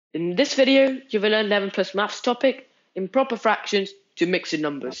In this video, you will learn 11 plus maths topic, improper fractions to mixed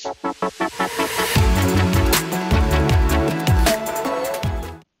numbers.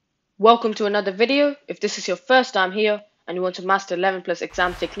 Welcome to another video. If this is your first time here and you want to master 11 plus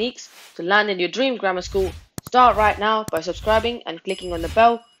exam techniques to land in your dream grammar school, start right now by subscribing and clicking on the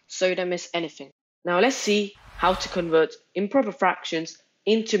bell so you don't miss anything. Now let's see how to convert improper fractions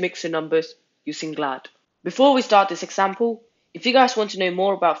into mixed numbers using GLAD. Before we start this example, if you guys want to know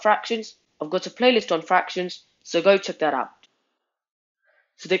more about fractions, I've got a playlist on fractions, so go check that out.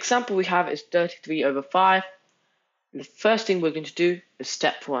 So the example we have is 33 over 5. And the first thing we're going to do is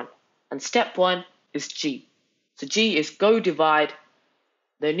step 1. And step 1 is G. So G is go divide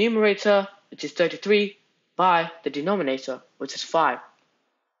the numerator, which is 33, by the denominator, which is 5.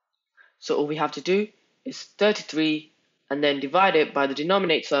 So all we have to do is 33 and then divide it by the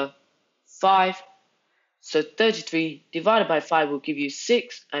denominator, 5. So 33 divided by 5 will give you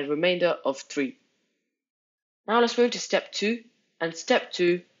 6 and a remainder of 3. Now let's move to step 2. And step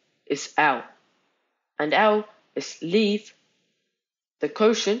 2 is L. And L is leave the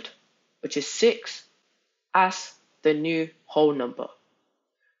quotient, which is 6, as the new whole number.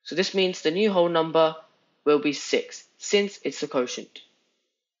 So this means the new whole number will be 6, since it's a quotient.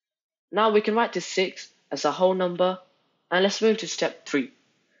 Now we can write this 6 as a whole number, and let's move to step 3.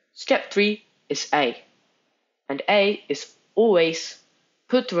 Step 3 is A. And A is always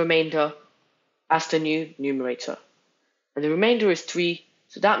put the remainder as the new numerator. And the remainder is 3,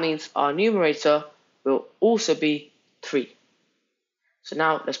 so that means our numerator will also be 3. So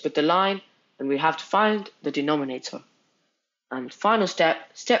now let's put the line, and we have to find the denominator. And final step,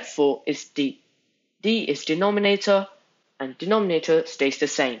 step 4 is D. D is denominator, and denominator stays the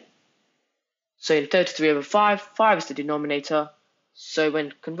same. So in 33 over 5, 5 is the denominator. So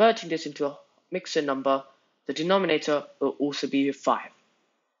when converting this into a mixed number, the denominator will also be 5.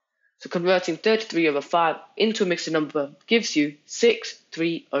 So converting 33 over 5 into a mixed number gives you 6,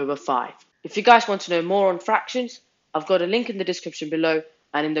 3 over 5. If you guys want to know more on fractions, I've got a link in the description below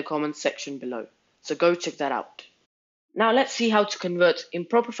and in the comments section below. So go check that out. Now let's see how to convert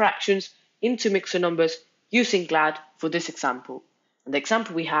improper fractions into mixed numbers using GLAD for this example. And the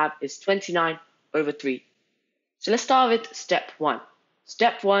example we have is 29 over 3. So let's start with step 1.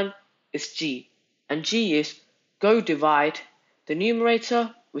 Step 1 is G. And G is go divide the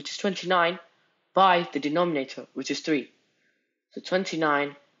numerator, which is 29, by the denominator, which is 3. So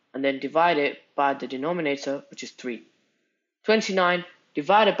 29, and then divide it by the denominator, which is 3. 29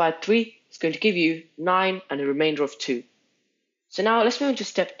 divided by 3 is going to give you 9 and a remainder of 2. So now let's move into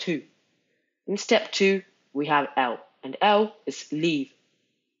step 2. In step 2, we have L. And L is leave.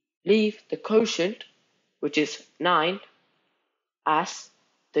 Leave the quotient, which is 9, as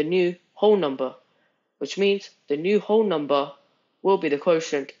the new whole number, which means the new whole number will be the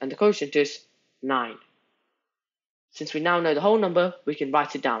quotient, and the quotient is 9. Since we now know the whole number, we can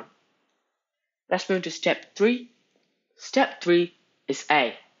write it down. Let's move to step 3. Step 3 is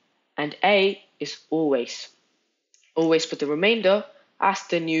A, and A is always. Always put the remainder as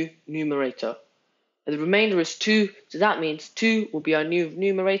the new numerator. And the remainder is 2, so that means 2 will be our new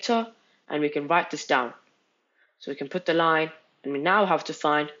numerator, and we can write this down. So we can put the line, and we now have to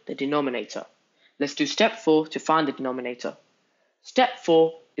find the denominator. Let's do step 4 to find the denominator. Step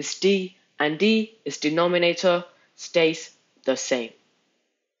 4 is D, and D is denominator, stays the same.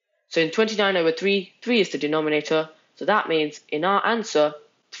 So in 29 over 3, 3 is the denominator, so that means in our answer,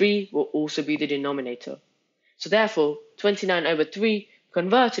 3 will also be the denominator. So therefore, 29 over 3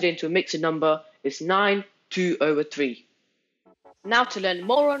 converted into a mixed number is 9, 2 over 3. Now to learn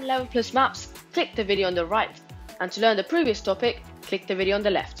more on 11 plus maths, click the video on the right. And to learn the previous topic, click the video on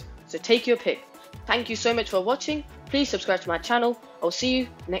the left. So take your pick. Thank you so much for watching. Please subscribe to my channel. I'll see you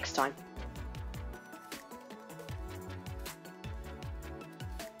next time.